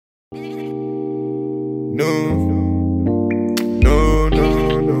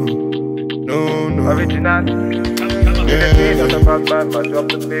Original. Original bad man, mash up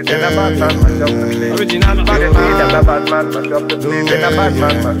the place. In a bad man, mash up the place. Original bad man, bad man, mash up the place. In a bad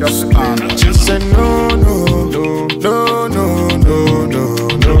man, mash up the place. Just say no.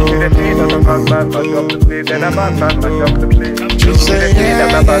 Original bad man, mash up the place. In a bad man, mash up the place. Just say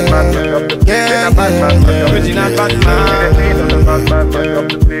bad man, mash up the place. In a bad man, mash up the place. Original bad man, bad man, mash up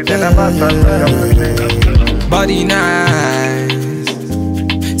the place. In a bad man, mash up the place. Body nice.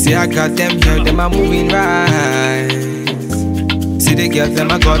 See, I got them here, them are moving right. See the girls,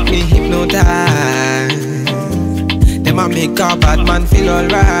 them a got me hypnotized. Them a make a bad man feel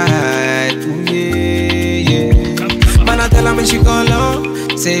alright. Ooh, yeah. Man, I tell her me she gon' low.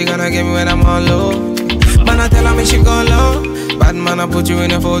 Say you gonna get me when I'm all low. Man, I tell her me she gon' low. Bad man, I put you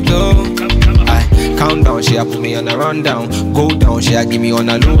in a photo. I count down, she a put me on a rundown. Go down, she a give me on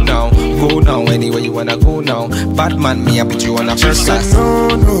a low now. Go now, anywhere you wanna go now. Bad man, me I put you on a first class. No.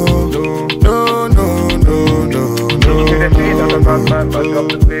 Bad man, mash up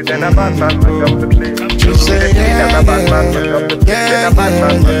the place. In a bad man, mash up the place. Just say bad man, mash up the place. In a bad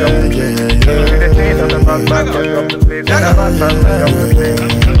man, mash up the place. Bad man, mash up the place. In a bad man, mash up the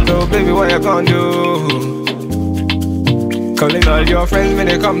place. So baby, what you gonna do? Calling all your friends when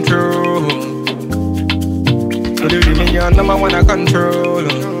they come through. So you give me your number one I control.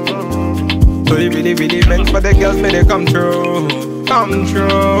 So you really meant for the girls when they come through. Come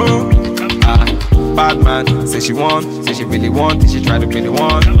through. Bad man, say she want, say she really want, say she try to be the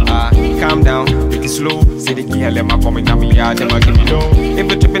one. Calm down, take it slow. Say the girl, them a coming at me, yeah, them a give me low. If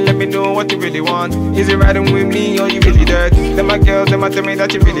you tripping, let me know what you really want. Is it riding with me or you really dirt? Them a girls, them a tell me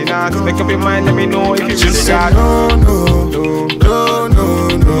that you really not. Make up your mind, let me know if you really got. No.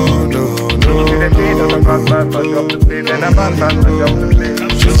 Bad man, mash up the place. In a bad man, mash up the place.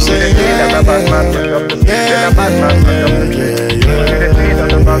 Just say bad man, mash up the place. In a bad man, mash up the place.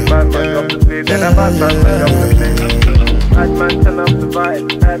 Bad man, mash up the place. In a bad man, mash up the place. Bad man, turn up the vibe.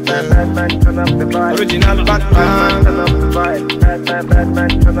 Bad man, turn up the vibe. Original bad man, turn up the vibe. Bad man,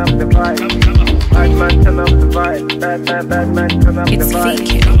 turn up the vibe. Bad man, turn up the vibe. Bad man, turn up the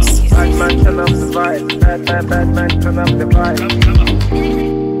vibe. Bad man, turn up the vibe. Bad man, turn up the vibe.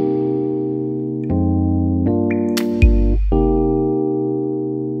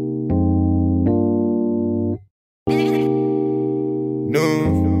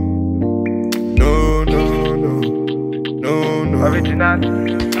 Original.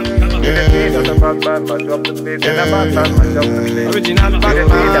 Bad man, mash up the place. In a bad man, mash up the place. Original bad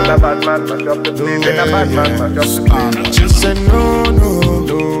man, bad man, mash up the place. In a bad man, mash up the place. Just say no.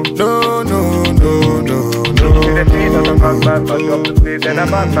 Bad man, mash up the place. In a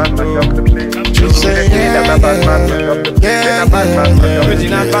bad man, mash up the place. Just say bad man, mash up the place. In a bad man, mash up the place.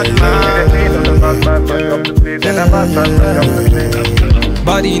 original bad man. Bad man, mash up the place. In a bad man, mash up the place.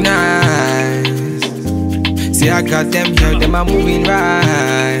 Body nice. See, I got them here, them a moving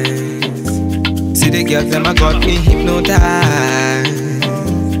right. See the girls, them a got me hypnotized.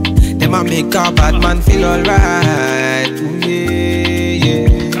 Them a make a bad man feel alright. Ooh, yeah.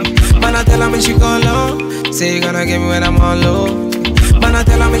 Man, I tell her me she gon' low. Say you gonna get me when I'm all low. Man, I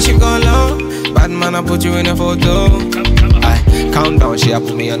tell her me she gon' low. Bad man, I put you in a photo. I count down, she a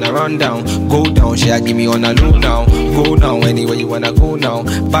put me on a rundown. Go down, she a give me on a low now. Go now, anywhere you wanna go now.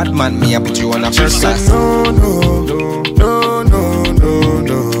 Bad man, me I put you on a first class. No.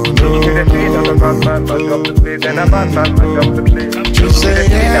 Bad man, mash up the place. In a bad man, mash up the place. Just say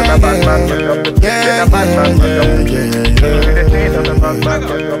bad man, mash up the place. In a bad man, mash up the place. Bad man, mash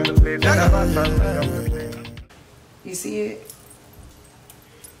up the place. In a bad man, mash up the place. You see it?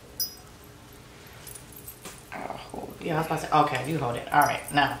 Yeah, I was about to say, okay, you hold it. All right,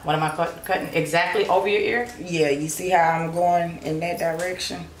 now, what am I cutting exactly over your ear? Yeah, you see how I'm going in that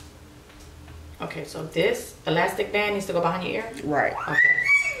direction? Okay, so this elastic band needs to go behind your ear? Right. Okay.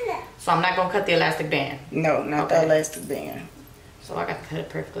 So I'm not going to cut the elastic band? No, not the elastic band. So I got to cut it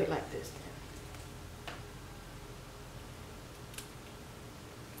perfectly like this then.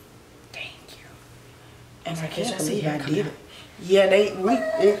 Thank you. And I can't believe I did it.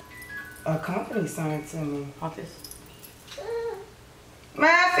 Yeah, a company signed to me. Want this?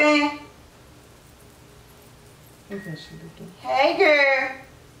 Muffin. Hey, girl.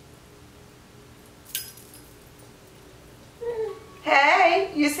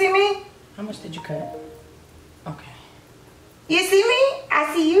 Hey, you see me? How much did you cut? Okay. You see me?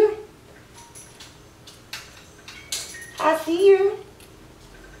 I see you. I see you.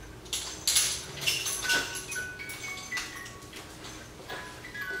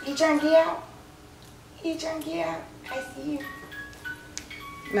 You trying to get out? You trying to get out? I see you.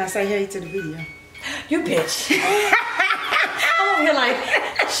 Now say hey to the video. You bitch. I'm over here like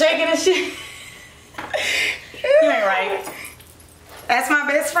shaking and shit. You ain't right. That's my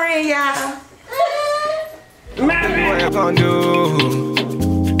best friend, y'all. What you gonna do?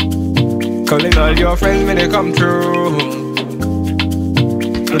 Calling all your friends when they come through.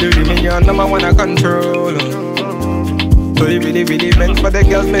 So you give me your number when I control. So you really meant for the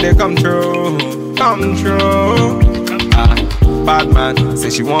girls when they come through. Come through. Bad man, say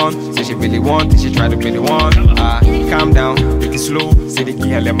she want, say she really want, she try to be the one. Calm down, take it slow. Say the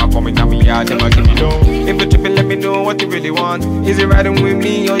girl, them a coming at me, yeah, them a give me low. If you tripping, let me know what you really want. Is it riding with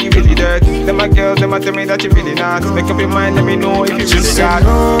me or you really dirt? Them a girls, them a tell me that you really not. Make up your mind, let me know if you really got.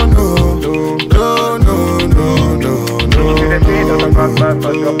 No.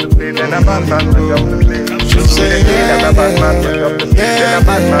 Just say yeah.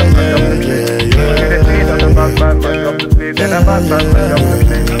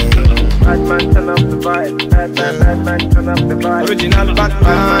 Bad man, turn up the vibe. Bad man, turn up the vibe. Original bad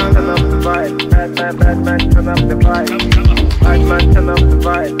man, turn up the vibe. Bad man, turn up the vibe. Bad man, turn up the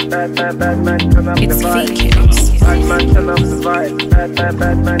vibe. Bad man, turn up the vibe. Bad man, turn up the vibe.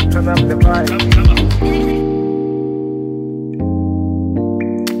 Bad man, turn up the vibe.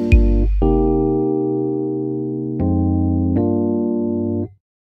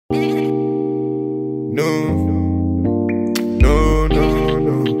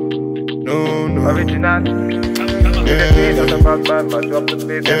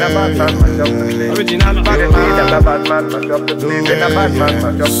 Original. original bad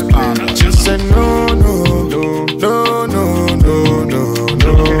man. Just say no.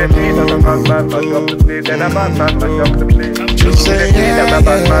 Just say yeah.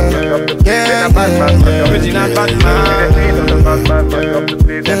 Original bad man.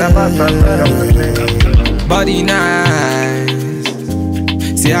 Body nice.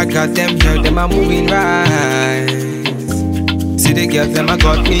 See, I got them here, them are moving right. See the girls, them a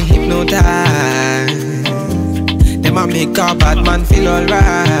got me hypnotized. Them a make a bad man feel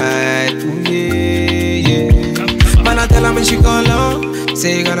alright. Yeah. Man, I tell her me she go low.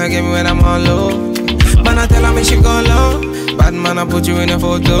 Say you gonna get me when I'm on low. Man, I tell her me she go low. Bad man, I put you in a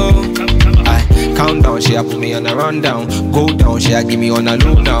photo. Count down, she a put me on a rundown. Go down, she a give me on a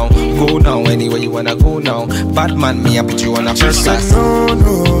low now. Go now, anywhere you wanna go now. Bad man, me a put you on a first class. No.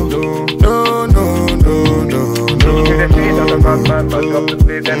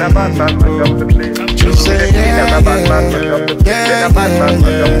 Just say yeah.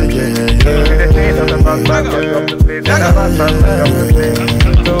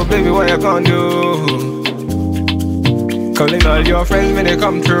 So baby, what you gonna do? Calling all your friends when they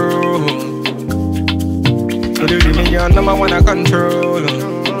come through. So you give me your number when I control.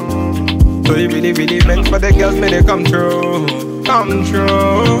 So you really meant for the girls when they come through. Come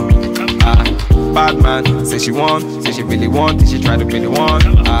through. Bad man, say she want, say she really want, she try to be the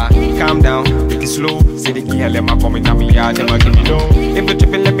one. Calm down, take it slow. Say the girl, them a coming at me, yeah, them a give me low. If you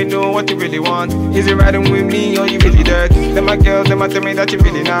tripping, let me know what you really want. Is it riding with me or you really dirt? Them a girls, them a tell me that you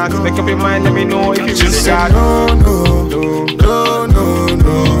really not. Make up your mind, let me know if you really got. No.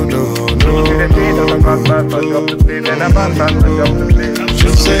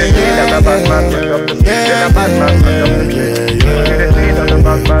 Just say yeah. Bad man,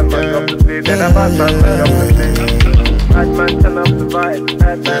 turn up the vibe.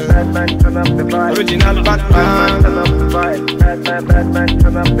 Bad man, turn up the vibe. Original bad man, turn up the vibe. Bad man,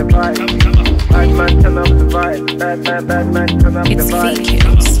 turn up the vibe. Bad man, turn up the vibe. Bad man, turn up the vibe.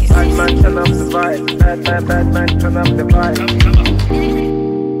 Bad man, turn up the vibe. Bad man, turn up the vibe.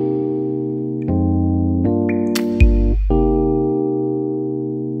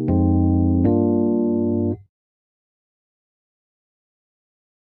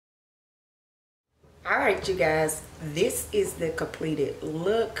 Alright, you guys, this is the completed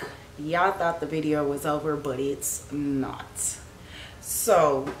look. Y'all thought the video was over, but it's not.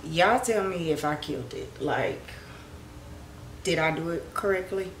 So y'all tell me if I killed it. Like, did I do it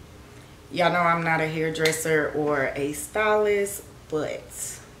correctly? Y'all know I'm not a hairdresser or a stylist,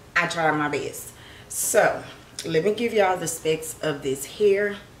 but I tried my best. So let me give y'all the specs of this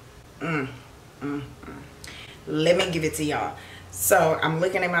hair. Let me give it to y'all. So I'm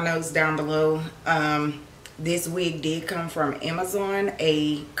looking at my notes down below. This wig did come from Amazon.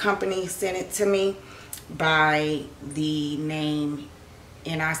 A company sent it to me by the name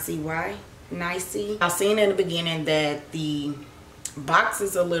Nicy. Nicy. I seen in the beginning that the box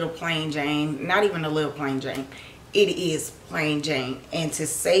is a little plain Jane. Not even a little plain Jane. It is plain Jane. And to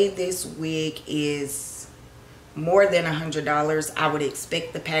say this wig is more than $100, I would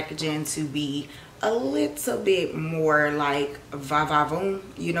expect the packaging to be a little bit more like va-va-voom,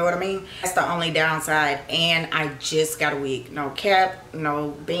 you know what I mean? That's the only downside. And I just got a wig. No cap,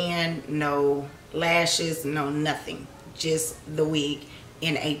 no band, no lashes, no nothing. Just the wig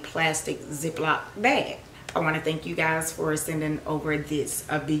in a plastic Ziploc bag. I want to thank you guys for sending over this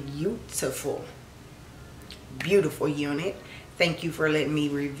beautiful unit. Thank you for letting me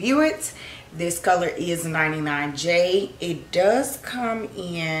review it. This color is 99J. It does come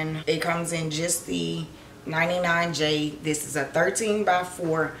in, it comes in just the 99J. This is a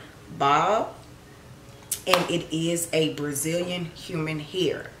 13x4 bob, and it is a Brazilian human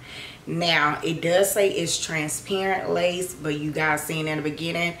hair. Now, it does say it's transparent lace, but you guys seen in the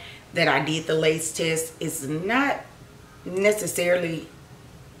beginning that I did the lace test. It's not necessarily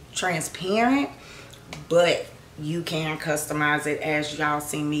transparent, but you can customize it as y'all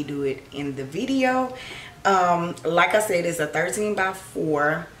seen me do it in the video. Like I said, it's a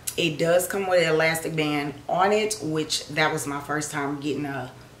 13x4. It does come with an elastic band on it, which that was my first time getting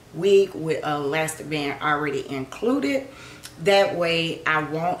a wig with an elastic band already included. That way I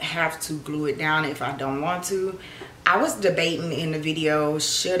won't have to glue it down if I don't want to. I was debating in the video,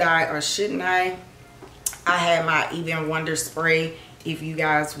 should I or shouldn't I? I had my EBIN Wonder Spray. If you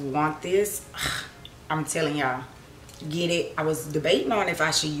guys want this, I'm telling y'all, get it. I was debating on if I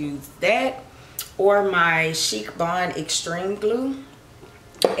should use that or my Chic Bond Extreme Glue.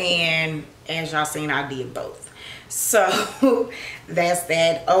 And as y'all seen, I did both. So that's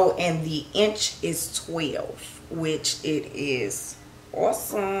that. Oh, and the inch is 12, which it is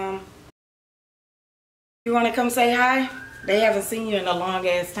awesome. You want to come say hi? They haven't seen you in a long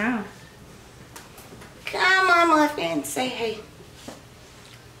ass time. Come on, Muffin, say hey.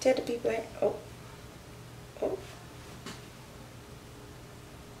 Tell the people, oh.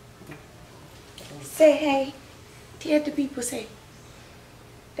 Say hey. Tell the people, say.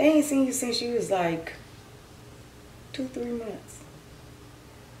 They ain't seen you since you was like 2-3 months.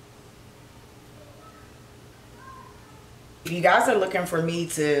 If you guys are looking for me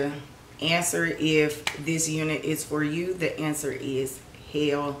to answer if this unit is for you, the answer is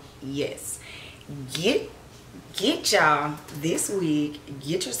hell yes. Get y'all this wig,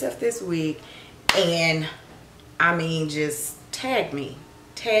 get yourself this wig, and I mean, just tag me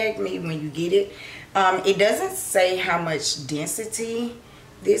when you get it. It doesn't say how much density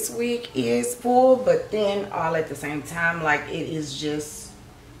this wig is full, but then all at the same time, like, it is just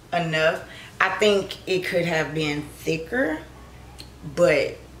enough. I think it could have been thicker,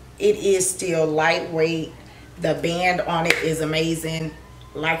 but it is still lightweight. The band on it is amazing.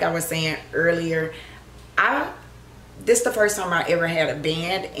 Like I was saying earlier, this is the first time I ever had a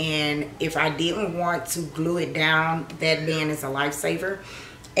band, and if I didn't want to glue it down, that band is a lifesaver.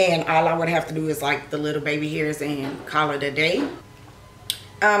 And all I would have to do is like the little baby hairs and call it a day.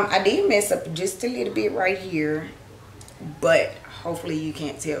 I did mess up just a little bit right here, but hopefully you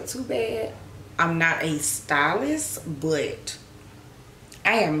can't tell too bad. I'm not a stylist, but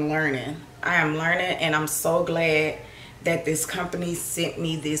I am learning. And I'm so glad that this company sent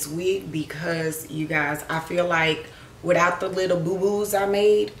me this wig, because you guys, I feel like without the little boo-boos I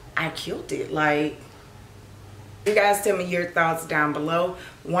made, I killed it. Like, you guys tell me your thoughts down below.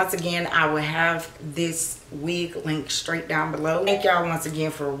 Once again, I will have this wig linked straight down below. Thank y'all once again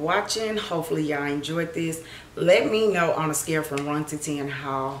for watching. Hopefully y'all enjoyed this. Let me know on a scale from 1 to 10,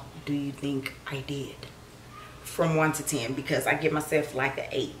 how do you think I did? From 1 to 10, because I give myself like an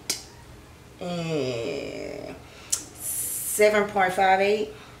 8. 7.58.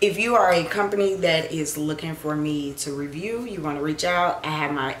 If you are a company that is looking for me to review, you want to reach out, I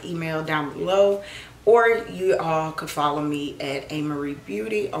have my email down below, or you all could follow me at A.MaRee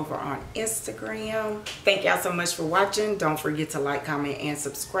Beauty over on Instagram. Thank y'all so much for watching. Don't forget to like, comment, and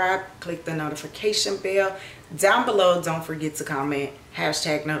subscribe. Click the notification bell down below. Don't forget to comment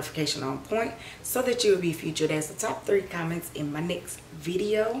 #notification on point, so that you will be featured as the top 3 comments in my next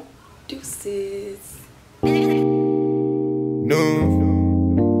video. Deuces. No.